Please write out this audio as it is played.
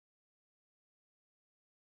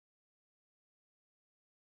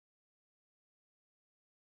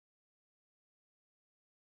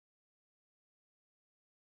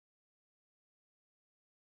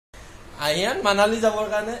আহিয়ান মানালী যাবৰ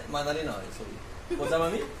কাৰণে মানালী নহয় সৰি কোজাম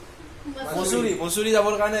আমি মছুৰী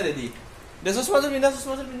যাবৰ কাৰণে ৰেডি দে চশমাযোৰ পিন্ধা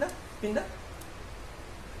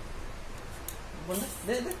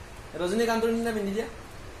দে ৰজনীকান্তৰ নিচিনা পিন্ধি দিয়া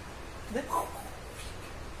দে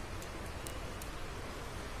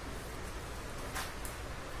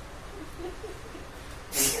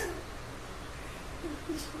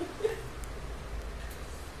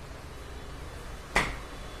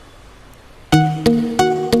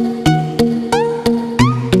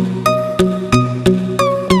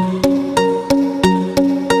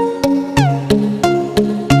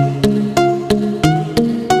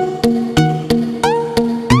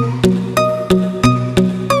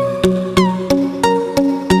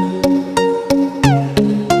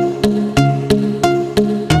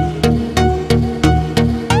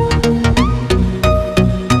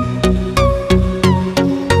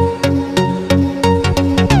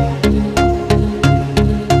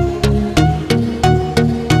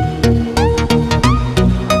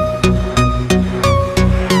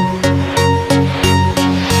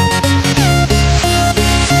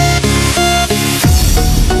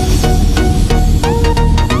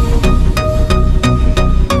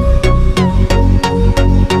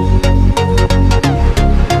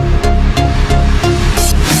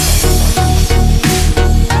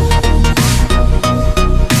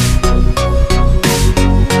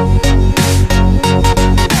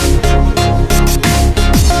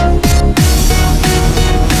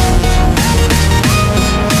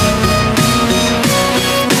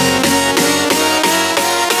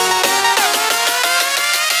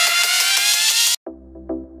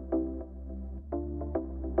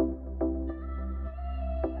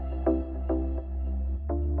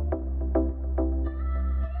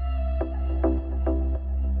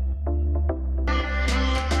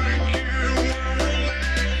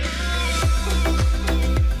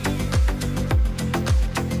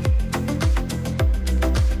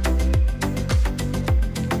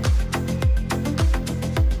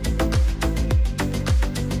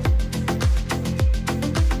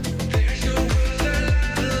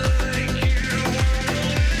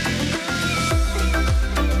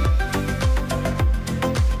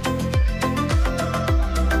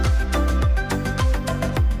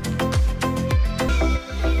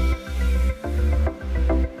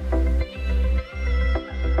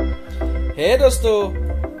Hey dosto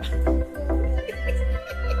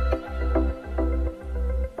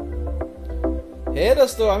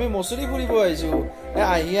আমি মছুৰী ফুৰিব আহিছো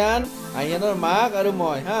আহিয়ানৰ মাক আৰু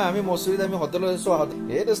মই হা আমি মছুৰীত আমি হোটেলত আছো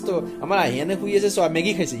হে দোস্তো আমাৰ আহিয়ানে শুই আছে চোৱা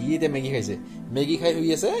মেগী খাইছে এতিয়া মেগী খাই শুই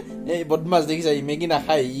আছে এই বদমাছ দেখিছা ই মেগী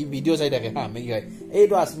নাখায় ই ভিডিঅ' চাই থাকে হা মেগী খাই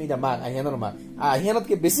এইটো আস্মিতা মাক আহিয়ানৰ মাক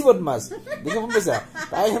আহিয়ানতকে বেছি বদমাছ দেখি গম পাইছা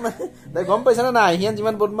তাই গম পাইছা না আহিয়ান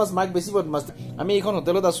যিমান বদমাছ মাক বেছি বদমাছ আমি এইখন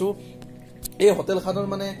হোটেলত আছো এই হোটেলখনৰ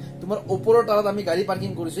মানে তোমাৰ ওপৰৰ তাত আমি গাড়ী পাৰ্কিং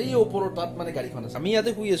কৰিছো এই ওপৰৰ তাত মানে গাড়ীখন আছে আমি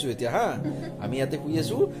ইয়াতে শুই আছো এতিয়া হা আমি ইয়াতে শুই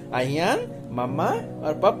আছো আহিয়ান মামা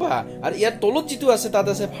আৰু পাপা আৰু ইয়াৰ তলত যিটো আছে তাত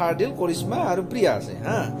আছে ফাৰদিল কৰিশ্মা আৰু প্ৰিয়া আছে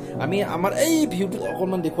হা আমি আমাৰ এই ভিউটো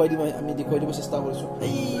অকণমান দেখুৱাই দিব চেষ্টা কৰিছো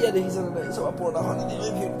এইয়া দেখিছা চব পৰ্দাখন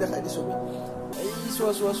এই ভিউ দেখাই দিছো এই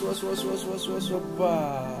চোৱা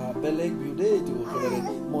বেলেগ ভিউ দেই এইটো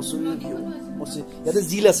মছুৰীৰ ভিউ ইয়াতে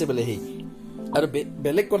জিল আছে বোলে সেই আৰু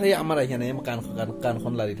বেলেগ কথাই আমাৰ আহিয়ানে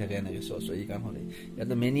কাণখন লাৰি থাকে এনেকে চোৱা এই কাণখন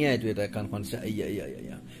ইয়াতে মেনিয়া এইটো এটা কাণখন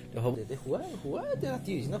হ'ব শুৱা এতিয়া ৰাতি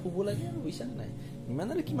হৈছে না শুব লাগে আৰু বুজিছা নাই ইমান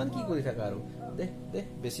আৰু কিমান কি কৰি থাকা আৰু দে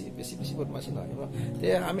বেছি বদমাছি নহয়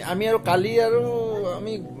আমি আৰু কালি আৰু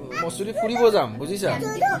আমি মছুৰী ফুৰিব যাম বুজিছা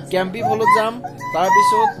কেম্পি ফলত যাম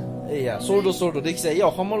তাৰপিছত এয়া চৰ্দ দেখিছা এই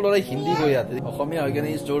অসমৰ ল'ৰাই হিন্দী কয় ইয়াতে অসমীয়া হৈ কেনে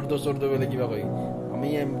চৰ্দ বোলে কিবা কয় আমি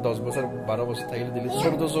 10 বছৰ 12 বছৰ থাকিলে দিল্লী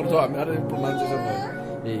চৰ্দ আমাৰ প্ৰনাউন্সিয়েচন হয়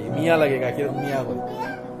এই মিয়া লাগে গাখীৰত মিয়া কয়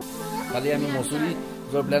কালি আমি মছুৰী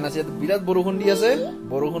যোৱাৰ প্লেন আছে বিৰাট বৰষুণ দি আছে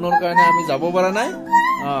বৰষুণৰ কাৰণে আমি যাব পৰা নাই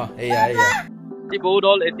এয়া বহুত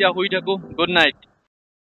হ'ল এতিয়া শুই থাকো গুড নাইট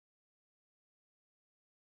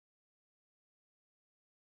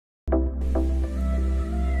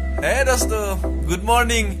হে দোস্ত গুড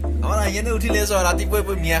মৰ্নিং আমাৰ আহিয়ানে উঠিলে ৰাতিপুৱাই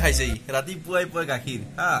মিয়া খাইছে ৰাতিপুৱাই গাখীৰ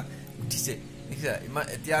হা উঠিছে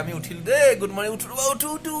এতিয়া আমি উঠিলো দেই গুড মৰ্নিং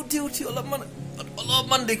উঠি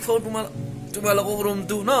অলপমান দেখুৱাও তোমালোকক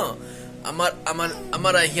ৰুমটো ন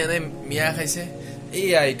আমাৰ আহিয়ানে মিয়া খাইছে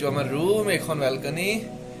এইয়া এইটো আমাৰ ৰুম এখন বেলকনি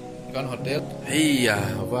এখন হোটেল এইয়া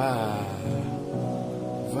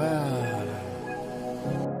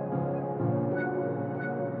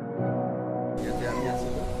ইয়াতে আমি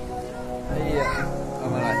আছিলো এইয়া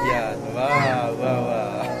আমাৰ Ahiyan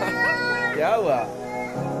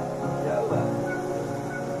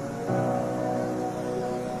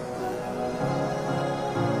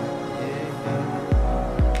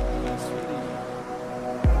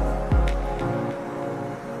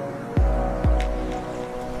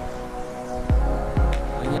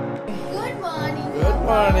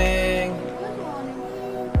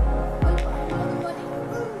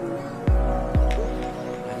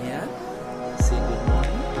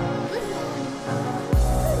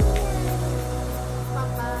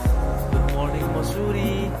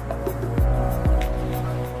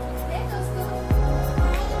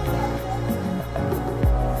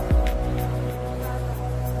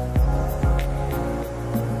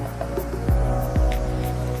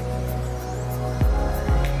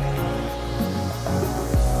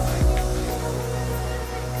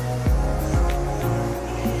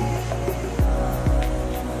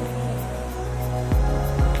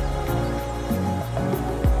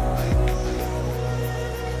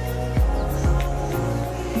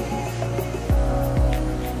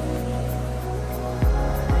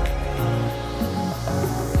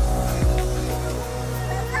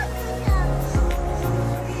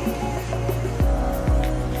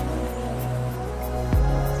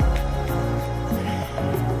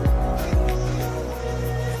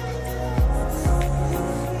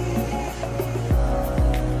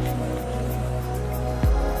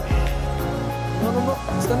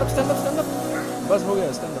stand up stand up stand up बस हो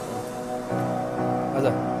गया स्टैंड अप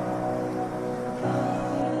आजा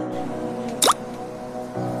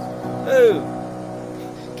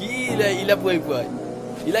की इला पुआई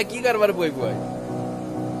पुआई इला की कारबार पुआई पुआई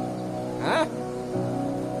हाँ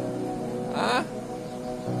हाँ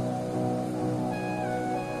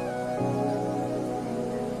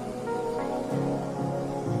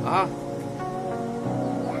हाँ